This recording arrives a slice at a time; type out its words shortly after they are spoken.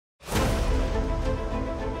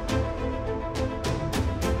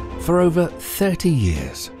For over 30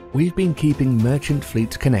 years, we've been keeping merchant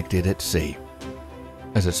fleets connected at sea.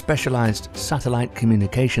 As a specialized satellite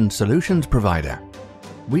communication solutions provider,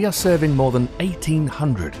 we are serving more than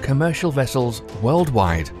 1,800 commercial vessels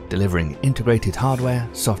worldwide, delivering integrated hardware,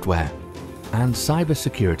 software, and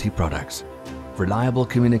cybersecurity products. Reliable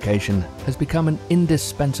communication has become an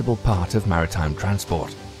indispensable part of maritime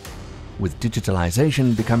transport, with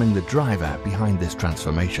digitalization becoming the driver behind this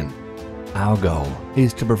transformation. Our goal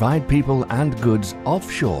is to provide people and goods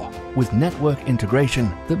offshore with network integration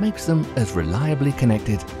that makes them as reliably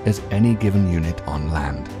connected as any given unit on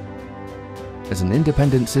land. As an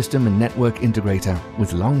independent system and network integrator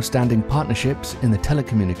with long-standing partnerships in the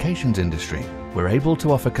telecommunications industry, we're able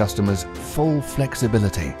to offer customers full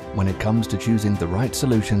flexibility when it comes to choosing the right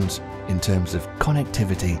solutions in terms of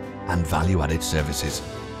connectivity and value-added services.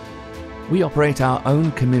 We operate our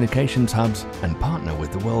own communications hubs and partner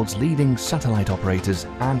with the world's leading satellite operators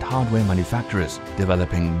and hardware manufacturers,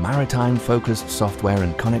 developing maritime-focused software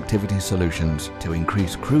and connectivity solutions to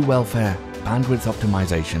increase crew welfare, bandwidth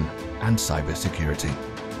optimization, and cybersecurity.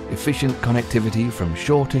 Efficient connectivity from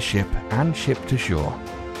shore to ship and ship to shore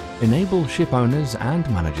enable ship owners and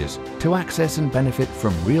managers to access and benefit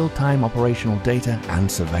from real-time operational data and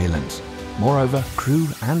surveillance. Moreover, crew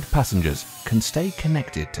and passengers can stay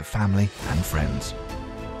connected to family and friends.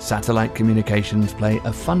 Satellite communications play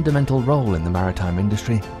a fundamental role in the maritime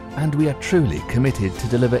industry, and we are truly committed to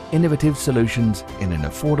deliver innovative solutions in an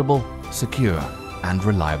affordable, secure, and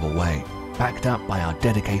reliable way, backed up by our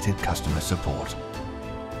dedicated customer support.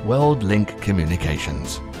 WorldLink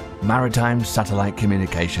Communications. Maritime satellite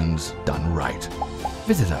communications done right.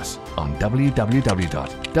 Visit us on www.wlnet.com.